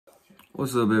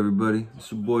What's up, everybody?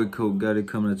 It's your boy Coke Got It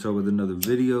coming at y'all with another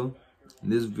video. In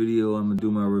this video, I'm gonna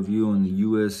do my review on the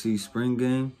USC Spring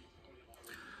Game.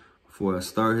 Before I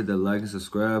start, hit that like and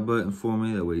subscribe button for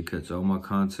me. That way you catch all my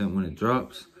content when it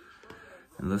drops.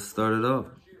 And let's start it off.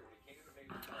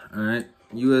 All right,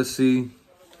 USC,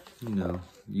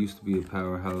 used to be a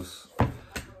powerhouse,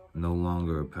 no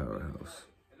longer a powerhouse.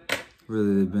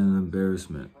 Really, they've been an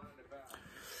embarrassment.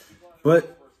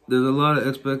 But there's a lot of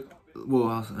expectations.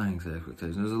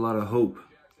 There's a lot of hope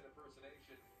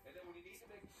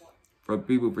for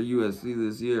people for USC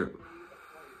this year.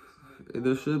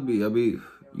 There should be. I mean,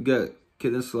 you got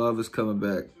Kitten Slavis coming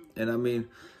back. And I mean,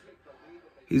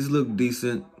 he's looked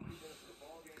decent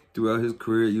throughout his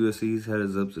career at USC. He's had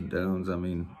his ups and downs. I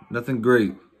mean, nothing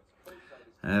great.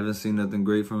 I haven't seen nothing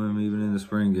great from him even in the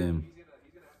spring game.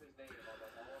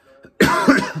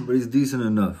 But he's decent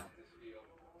enough.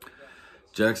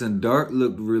 Jackson Dart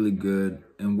looked really good,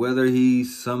 and whether he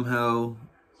somehow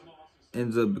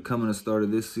ends up becoming a starter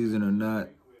this season or not,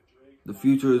 the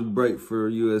future is bright for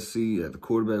USC at the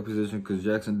quarterback position because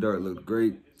Jackson Dart looked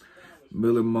great.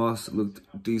 Miller Moss looked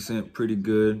decent, pretty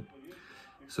good.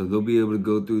 So they'll be able to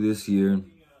go through this year,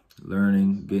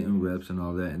 learning, getting reps and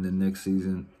all that, and then next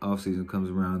season, off-season comes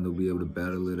around, they'll be able to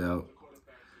battle it out.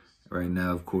 Right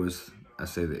now, of course, I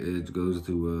say the edge goes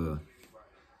to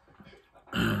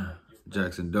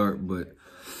Jackson Dart, but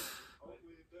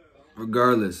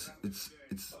regardless, it's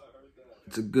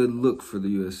a good look for the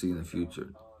USC in the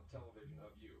future.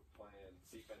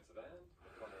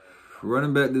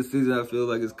 Running back this season, I feel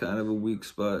like it's kind of a weak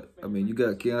spot. I mean, you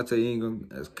got Keontae Ingram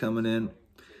that's coming in,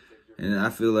 and I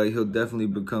feel like he'll definitely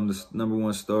become the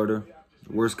 #1 starter.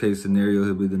 Worst case scenario,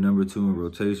 he'll be the #2 in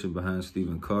rotation behind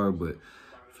Stephen Carr, but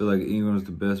I feel like Ingram's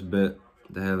the best bet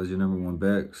to have as your #1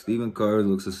 back. Stephen Carr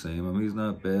looks the same. I mean, he's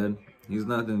not bad. He's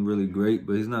nothing really great,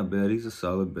 but he's not bad. He's a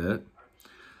solid bet.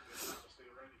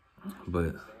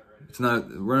 But it's not,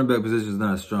 running back position is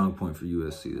not a strong point for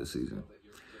USC this season.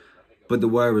 But the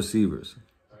wide receivers.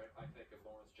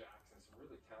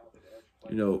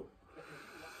 Of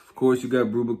course, you got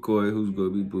Brew McCoy, who's going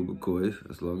to be Brew McCoy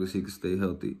as long as he can stay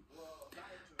healthy.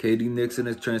 KD Nixon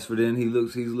has transferred in. He's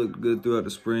looked good throughout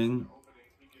the spring.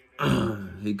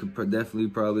 He could definitely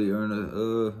probably earn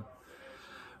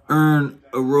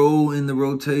a role in the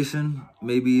rotation,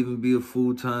 maybe even be a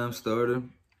full-time starter.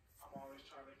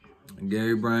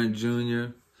 Gary Bryant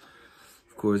Jr.,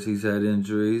 of course, he's had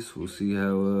injuries. We'll see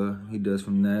how he does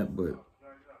from that. But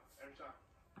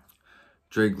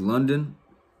Drake London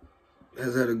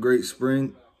has had a great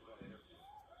spring.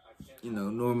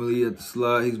 Normally at the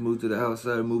slot, he's moved to the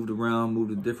outside, moved around, moved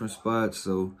to different spots.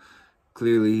 So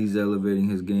clearly he's elevating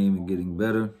his game and getting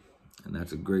better. And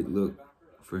that's a great look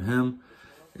for him.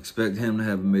 Expect him to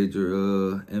have a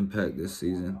major impact this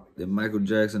season. Then Michael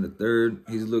Jackson III,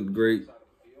 he's looked great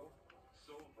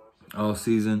all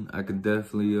season. I could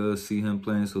definitely see him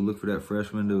playing, so look for that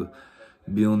freshman to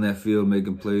be on that field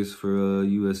making plays for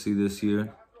USC this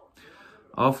year.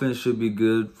 Offense should be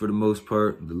good for the most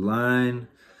part. The line,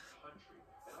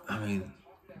 I mean,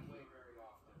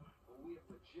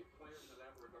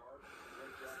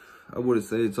 I wouldn't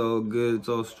say it's all good, it's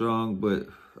all strong, but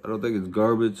I don't think it's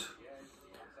garbage.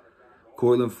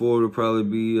 Cortland Ford will probably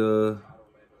be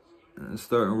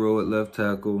starting role at left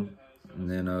tackle. And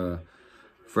then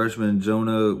freshman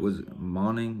Jonah, was it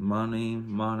Moning,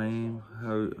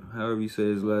 however you say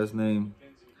his last name.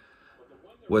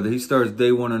 Whether he starts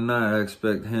day one or not, I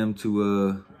expect him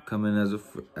to come in as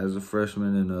a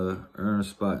freshman and earn a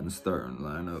spot in the starting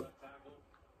lineup.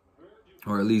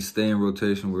 Or at least stay in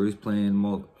rotation where he's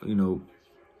playing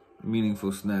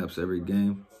meaningful snaps every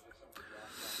game.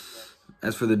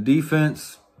 As for the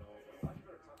defense,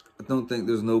 I don't think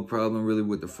there's no problem really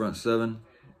with the front seven.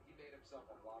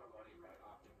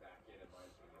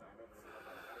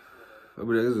 I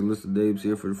mean, there's a list of names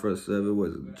here for the front seven.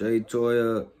 Was it Jay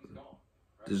Toya,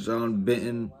 Dejon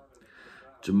Benton,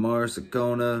 Jamar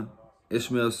Sakona,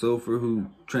 Ishmael Sofer, who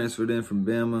transferred in from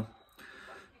Bama,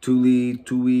 Tui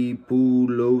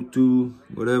Pulotu,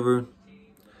 whatever.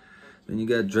 Then you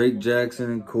got Drake Jackson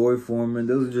and Corey Foreman.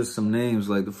 Those are just some names.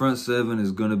 Like, the front seven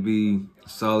is going to be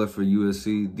solid for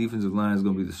USC. Defensive line is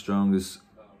going to be the strongest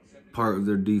part of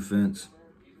their defense.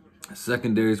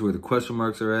 Secondary is where the question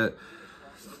marks are at.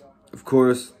 Of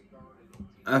course,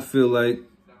 I feel like,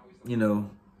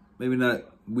 maybe not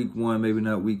week 1, maybe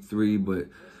not week 3, but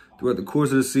throughout the course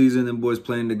of the season, them boys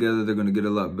playing together, they're going to get a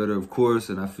lot better, of course,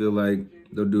 and I feel like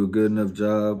they'll do a good enough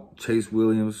job. Chase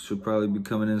Williams should probably be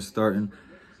coming in starting.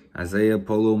 Isaiah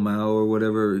Polo Mao or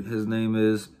whatever his name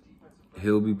is,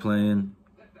 he'll be playing.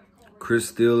 Chris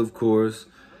Steele, of course.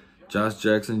 Josh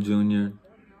Jackson Jr.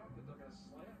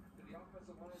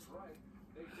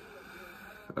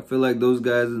 I feel like those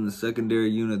guys in the secondary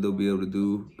unit, they'll be able to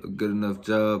do a good enough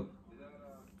job.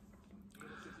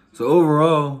 So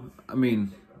overall, I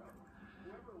mean,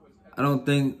 I don't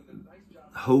think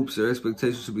hopes or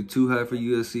expectations should be too high for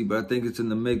USC, but I think it's in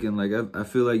the making. Like, I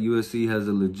feel like USC has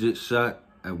a legit shot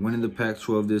at winning the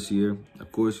Pac-12 this year.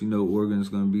 Of course, you know Oregon's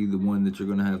going to be the one that you're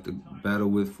going to have to battle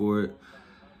with for it.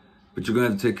 But you're going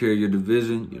to have to take care of your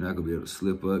division. You're not going to be able to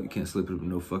slip up. You can't slip up to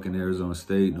no fucking Arizona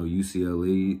State, no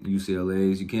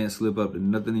UCLAs. You can't slip up to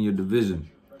nothing in your division.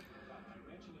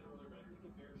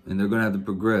 And they're going to have to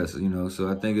progress, you know. So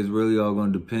I think it's really all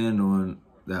going to depend on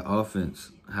that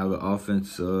offense, how the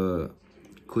offense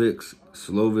clicks.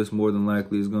 Slovis, more than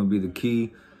likely, is going to be the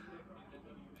key.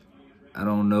 I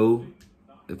don't know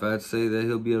if I'd say that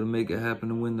he'll be able to make it happen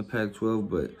to win the Pac-12,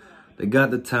 but they got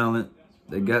the talent.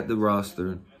 They got the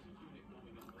roster.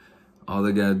 All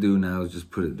they got to do now is just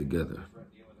put it together.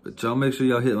 But y'all make sure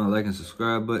y'all hit my like and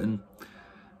subscribe button.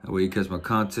 That way you catch my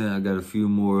content. I got a few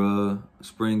more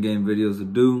spring game videos to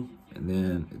do. And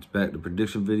then it's back to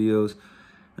prediction videos.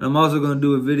 And I'm also going to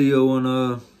do a video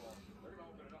on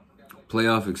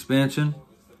playoff expansion.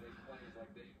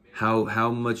 How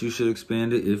much you should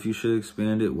expand it, if you should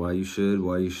expand it, why you should,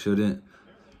 why you shouldn't.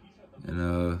 And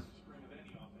I'm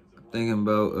thinking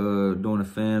about doing a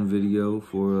fan video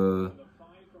for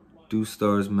do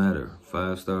stars matter?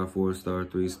 5-star, 4-star,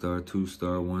 3-star,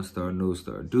 2-star, 1-star, no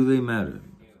star. Do they matter?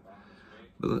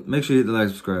 But make sure you hit the like,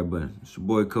 subscribe button. It's your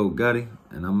boy Coach Gotti,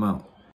 and I'm out.